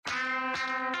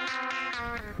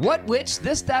What, which,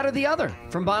 this, that, or the other?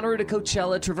 From Bonnaroo to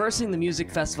Coachella, traversing the music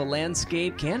festival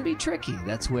landscape can be tricky.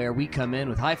 That's where we come in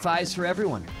with high fives for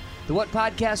everyone. The What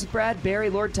Podcast with Brad, Barry,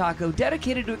 Lord Taco,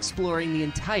 dedicated to exploring the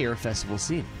entire festival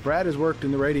scene. Brad has worked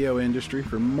in the radio industry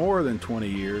for more than 20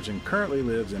 years and currently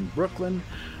lives in Brooklyn,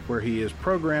 where he is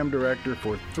program director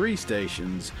for 3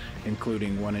 stations,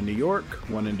 including one in New York,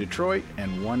 one in Detroit,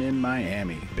 and one in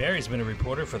Miami. Barry's been a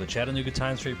reporter for the Chattanooga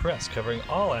Times-Free Press, covering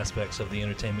all aspects of the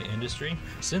entertainment industry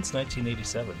since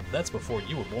 1987. That's before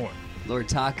you were born. Lord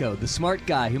Taco, the smart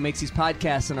guy who makes these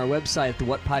podcasts on our website at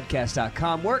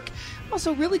thewhatpodcast.com work.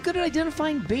 Also really good at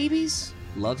identifying babies,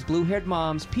 loves blue-haired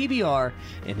moms, PBR,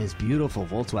 and his beautiful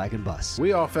Volkswagen bus.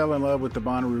 We all fell in love with the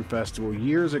Bonnaroo Festival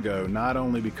years ago, not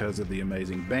only because of the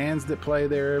amazing bands that play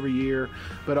there every year,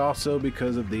 but also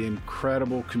because of the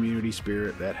incredible community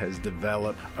spirit that has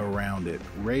developed around it.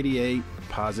 Radiate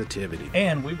positivity.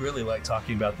 And we really like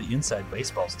talking about the inside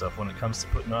baseball stuff when it comes to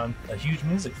putting on a huge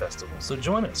music festival. So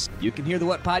join us. You can hear the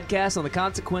What Podcast on the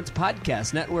Consequence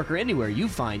Podcast Network or anywhere you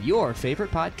find your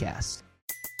favorite podcasts.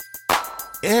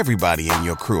 Everybody in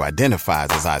your crew identifies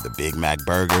as either Big Mac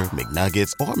Burger,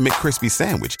 McNuggets, or McCrispy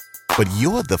Sandwich. But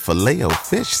you're the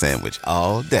Filet-O-Fish Sandwich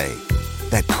all day.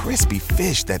 That crispy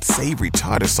fish, that savory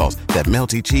tartar sauce, that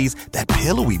melty cheese, that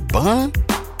pillowy bun.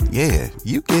 Yeah,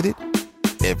 you get it.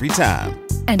 Every time.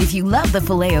 And if you love the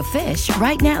Filet-O-Fish,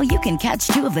 right now you can catch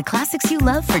 2 of the classics you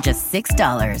love for just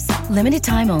 $6. Limited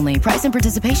time only. Price and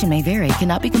participation may vary.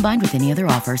 Cannot be combined with any other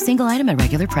offer. Single item at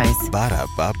regular price.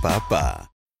 Ba-da-ba-ba-ba.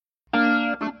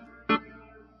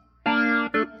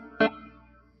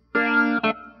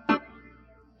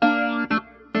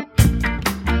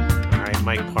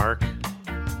 Mike Park,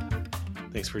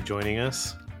 thanks for joining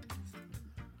us.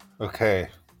 Okay.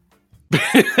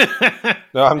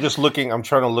 No, I'm just looking. I'm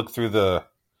trying to look through the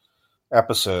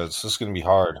episodes. This is going to be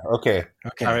hard. Okay.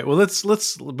 All right. Well,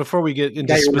 let's before we get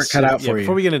into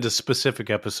before we get into specific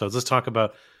episodes, let's talk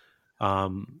about.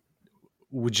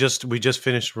 We just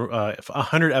finished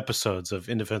 100 episodes of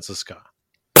In Defense of Ska,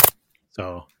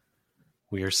 so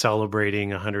we are celebrating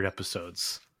 100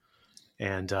 episodes,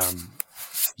 and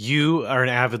you are an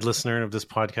avid listener of this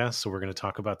podcast, so we're going to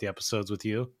talk about the episodes with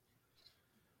you.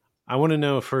 I want to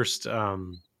know first,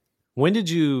 when did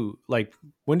you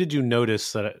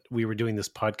notice that we were doing this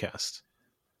podcast?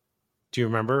 Do you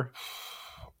remember?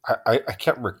 I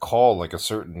can't recall like a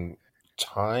certain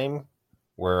time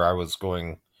where I was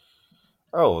going,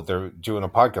 oh, they're doing a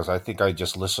podcast. I think I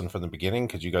just listened from the beginning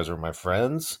because you guys are my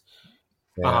friends,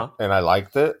 and I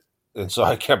liked it, and so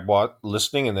I kept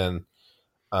listening, and then.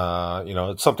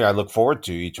 It's something I look forward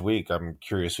to each week. I'm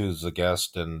curious who's the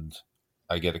guest, and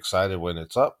I get excited when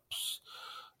it's up,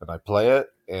 and I play it,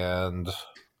 and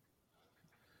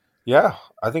yeah,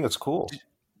 I think it's cool.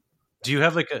 Do you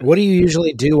have what do you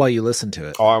usually do while you listen to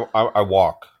it? Oh, I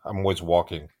walk. I'm always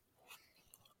walking.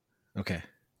 Okay.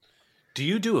 Do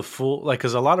you do a full,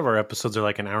 because a lot of our episodes are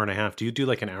like an hour and a half. Do you do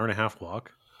like an hour and a half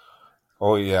walk?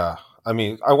 Oh, yeah. I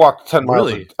mean, I walk 10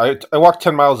 miles. Really? I walk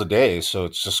 10 miles a day, so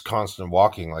it's just constant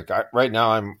walking. Like right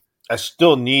now, I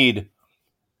still need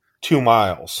 2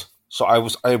 miles, so I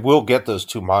will get those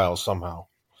 2 miles somehow.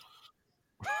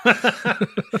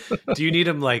 Do you need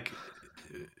them like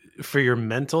for your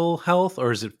mental health,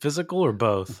 or is it physical, or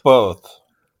both? Both,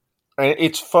 and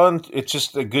it's fun. It's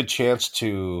just a good chance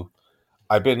to.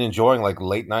 I've been enjoying like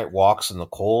late night walks in the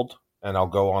cold, and I'll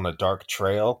go on a dark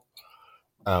trail.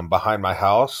 Behind my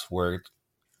house where it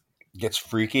gets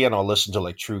freaky, and I'll listen to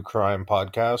like true crime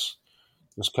podcasts.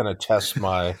 Just kind of test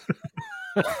my.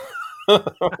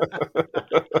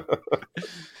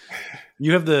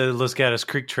 You have the Los Gatos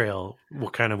Creek Trail,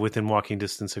 kind of within walking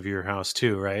distance of your house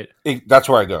too, right? That's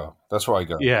where I go.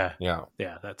 Yeah.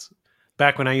 That's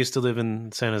back when I used to live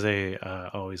in San Jose. I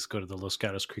always go to the Los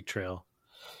Gatos Creek Trail.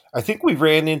 I think we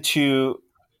ran into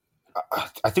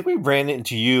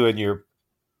you and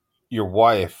your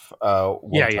wife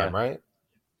one time, right?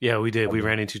 Yeah, we did. We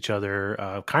ran into each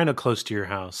other kind of close to your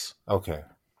house. Okay.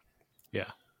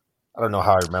 Yeah. I don't know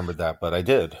how I remembered that, but I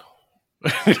did.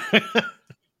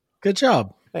 Good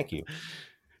job. Thank you.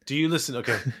 Do you listen?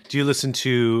 Okay. Do you listen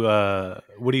to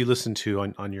what do you listen to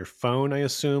on your phone? I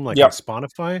assume, like on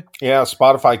Spotify. Yeah,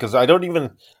 Spotify, because I don't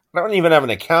even have an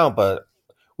account. But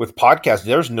with podcasts,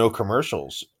 there's no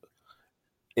commercials.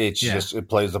 It's just it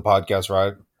plays the podcast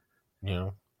right.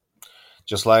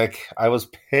 Just like I was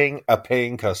paying a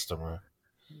paying customer.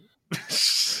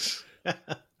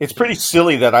 It's pretty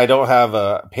silly that I don't have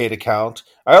a paid account.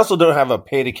 I also don't have a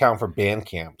paid account for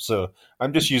Bandcamp, so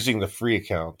I'm just using the free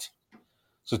account.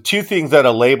 So 2 things that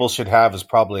a label should have is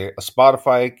probably a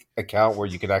Spotify account where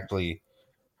you could actually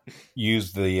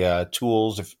use the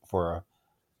tools for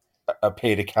a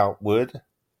paid account would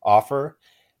offer,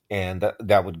 and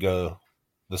that would go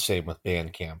the same with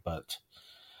Bandcamp. But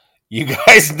you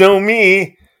guys know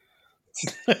me.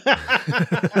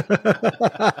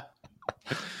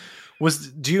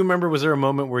 Do you remember, was there a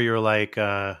moment where you were like,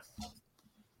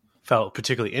 felt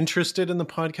particularly interested in the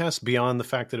podcast beyond the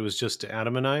fact that it was just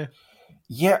Adam and I?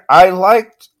 Yeah, I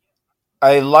liked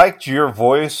your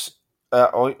voice.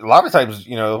 A lot of times,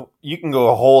 you can go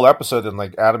a whole episode and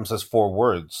like Adam says 4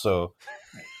 words. So,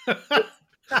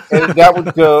 and that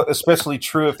would go especially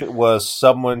true if it was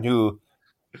someone who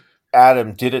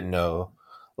Adam didn't know.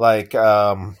 Like,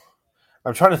 I'm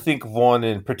trying to think of one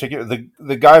in particular.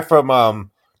 The guy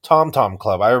from Tom Tom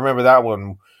Club. I remember that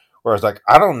one where I was like,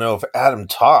 I don't know if Adam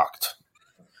talked.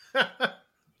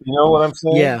 You know what I'm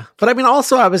saying? Yeah, but I mean,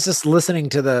 also I was just listening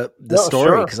to the story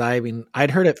sure. because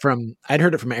I'd heard it from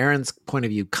Aaron's point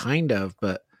of view, kind of,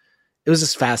 but it was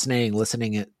just fascinating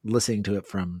listening to it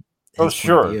from his point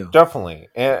sure, of view. Definitely,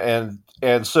 and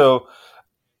so,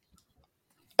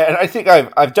 and I think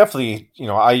I've definitely,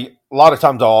 a lot of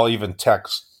times I'll even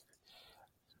text.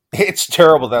 It's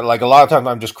terrible that like a lot of times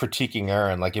I'm just critiquing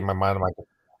Aaron, like in my mind I'm like,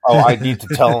 oh, I need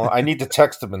to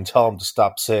text him and tell him to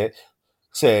stop saying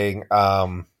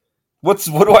what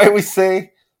do I always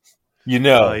say?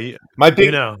 My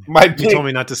big you told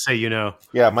me not to say,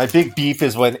 Yeah, my big beef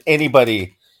is when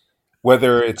anybody,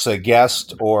 whether it's a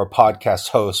guest or a podcast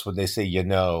host, when they say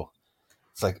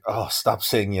it's like, oh, stop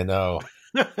saying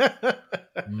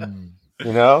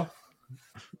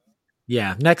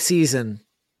Yeah, next season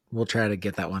we'll try to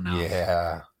get that one out.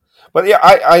 Yeah, but yeah,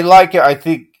 I like it. I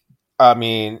think, I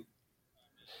mean,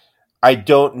 I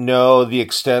don't know the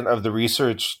extent of the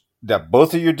research that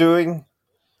both of you are doing,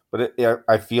 but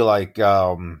I feel like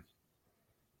at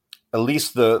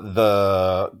least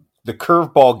the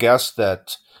curveball guest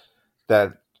that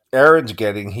Aaron's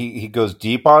getting, he goes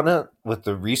deep on it with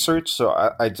the research. So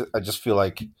I just feel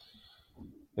like,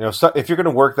 so if you're going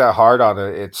to work that hard on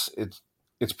it,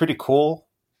 it's pretty cool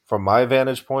from my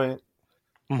vantage point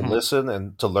to listen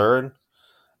and to learn.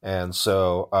 And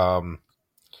so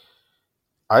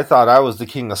I thought I was the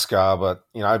king of ska, but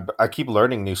I keep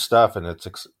learning new stuff, and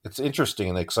it's interesting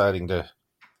and exciting to.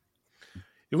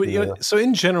 So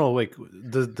in general, like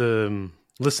the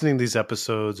listening to these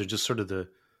episodes, or just sort of the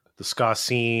ska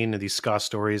scene and these ska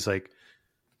stories, like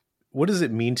what does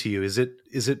it mean to you? Is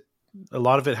it a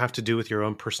lot of it have to do with your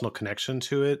own personal connection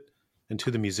to it and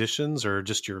to the musicians, or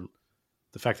just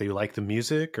the fact that you like the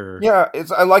music? Or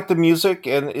I like the music,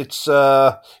 and it's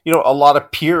a lot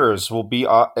of peers will be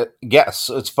guests.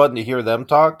 It's fun to hear them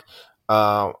talk.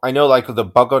 I know, like the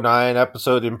Bug 09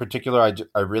 episode in particular,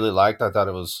 I really liked. I thought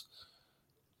it was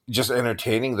just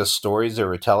entertaining. The stories they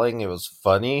were telling, it was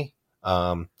funny,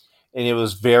 and it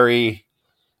was very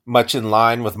much in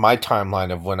line with my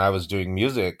timeline of when I was doing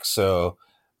music. So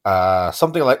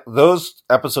something like those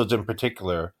episodes in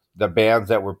particular, the bands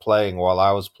that were playing while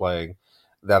I was playing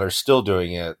that are still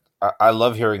doing it, I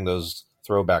love hearing those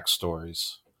throwback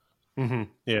stories. Mm-hmm.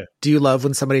 Yeah. Do you love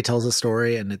when somebody tells a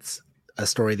story and it's a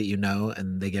story that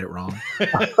and they get it wrong?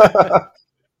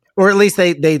 Or at least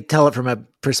they tell it from a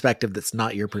perspective that's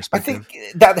not your perspective. I think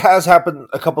that has happened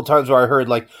a couple times where I heard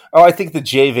like, oh, I think the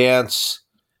Jay Vance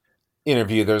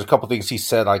interview, there's a couple things he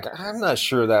said, like, I'm not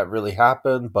sure that really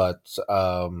happened, but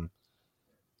I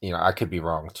could be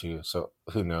wrong too. So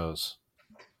who knows?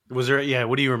 Was there? Yeah.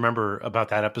 What do you remember about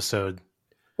that episode?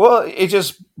 Well, it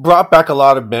just brought back a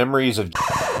lot of memories of.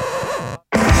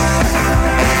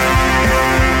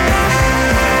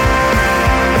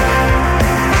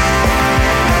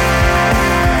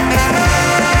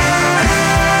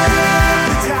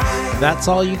 That's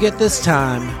all you get this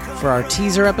time for our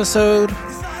teaser episode,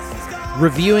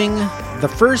 reviewing the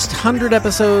first 100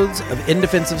 episodes of In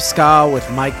Defense of Ska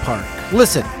with Mike Park.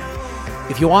 Listen,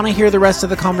 if you want to hear the rest of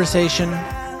the conversation,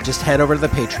 just head over to the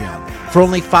Patreon. For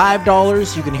only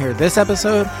 $5, you can hear this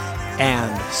episode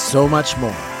and so much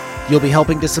more. You'll be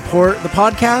helping to support the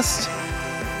podcast.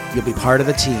 You'll be part of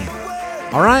the team.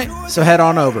 All right, so head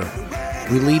on over.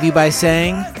 We leave you by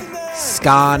saying,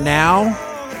 ska now,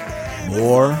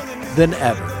 more than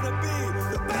ever.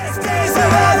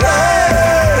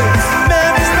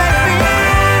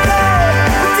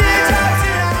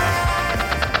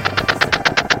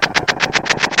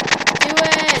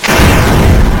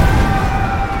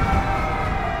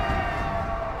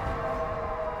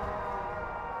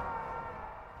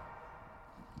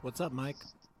 What's up, Mike?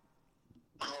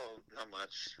 Oh, not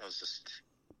much. I was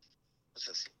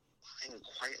just lying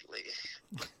quietly.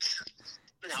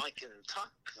 Now I can talk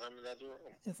because I'm in the other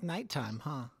room. It's nighttime,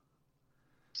 huh?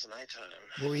 It's nighttime.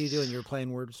 What were you doing? You were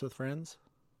playing Words with Friends?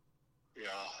 Yeah.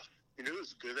 You know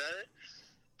who's good at it?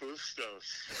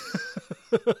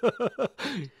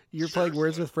 Bustos. You're playing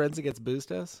Words with Friends against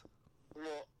Bustos?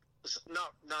 Well,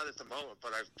 not at the moment,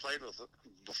 but I've played with him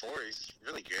before. He's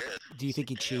really good. Do you think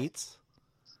he cheats?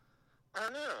 I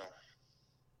don't know.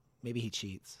 Maybe he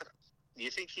cheats. You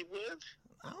think he would?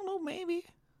 I don't know, maybe.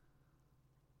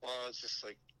 Well, it's just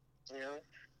like,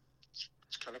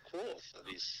 it's kind of cool that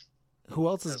he's... Who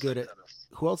else is good at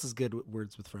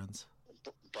Words with Friends?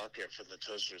 Bucket from the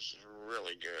Toasters is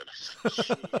really good.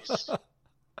 Jeez. I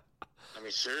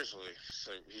mean, seriously,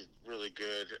 he's really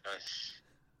good.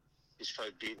 He's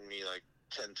probably beaten me like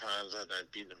 10 times, and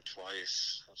I've beaten him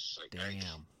twice. I was like,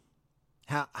 damn.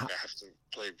 I have to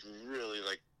play really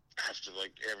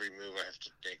every move. I have to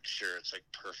make sure it's like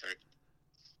perfect.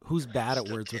 Who's bad at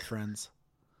Words with Friends?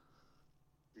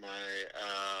 My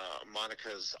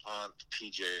Monica's aunt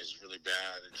PJ is really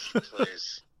bad, and she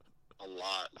plays a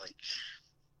lot. Like,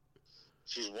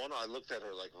 she's won. I looked at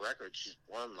her like record. She's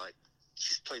won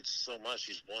she's played so much.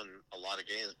 She's won a lot of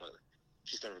games, but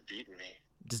she's never beaten me.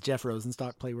 Does Jeff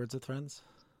Rosenstock play Words with Friends?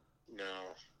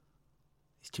 No.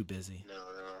 He's too busy. No.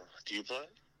 Do you play?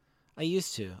 I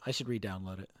used to. I should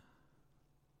re-download it.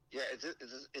 Yeah,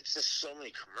 it's just so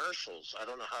many commercials. I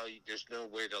don't know how there's no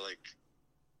way to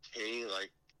pay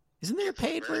Isn't there a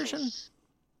paid version?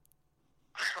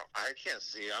 I can't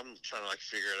see. I'm trying to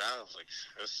figure it out. I was like,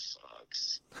 this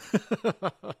sucks.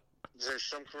 There's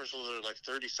some commercials that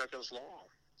are 30 seconds long.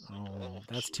 Oh,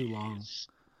 that's too long.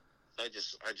 I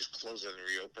just close it and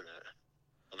reopen it,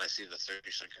 and I see the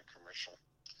 30-second commercial.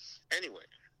 Anyway,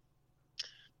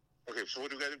 okay. So what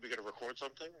do we got to do? We got to record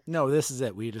something? No, this is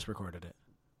it. We just recorded it.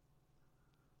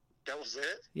 That was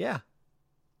it? Yeah.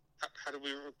 How do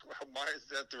we? Why is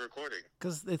that the recording?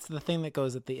 Because it's the thing that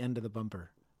goes at the end of the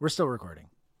bumper. We're still recording.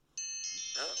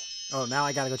 Oh, now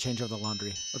I got to go change over the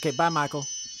laundry. Okay, bye, Michael.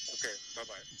 Okay,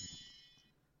 bye-bye.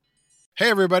 Hey,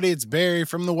 everybody, it's Barry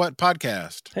from the What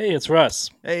Podcast. Hey, it's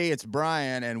Russ. Hey, it's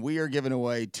Brian, and we are giving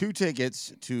away 2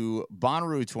 tickets to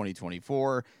Bonnaroo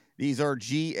 2024. These are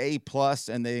GA+,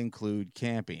 and they include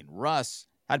camping. Russ,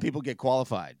 how do people get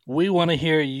qualified? We want to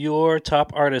hear your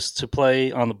top artists to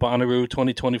play on the Bonnaroo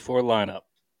 2024 lineup.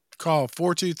 Call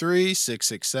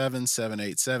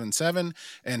 423-667-7877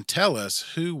 and tell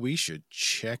us who we should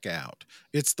check out.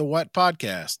 It's the What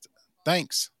Podcast.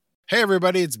 Thanks. Hey,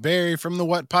 everybody, it's Barry from the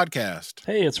What Podcast.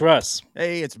 Hey, it's Russ.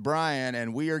 Hey, it's Brian,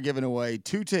 and we are giving away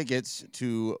 2 tickets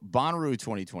to Bonnaroo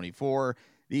 2024.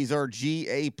 These are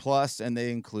GA+, and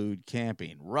they include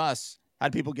camping. Russ, how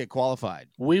do people get qualified?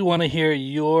 We want to hear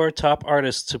your top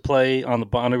artists to play on the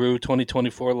Bonnaroo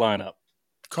 2024 lineup.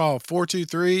 Call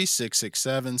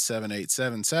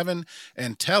 423-667-7877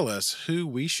 and tell us who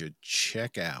we should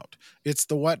check out. It's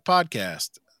the What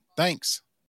Podcast. Thanks.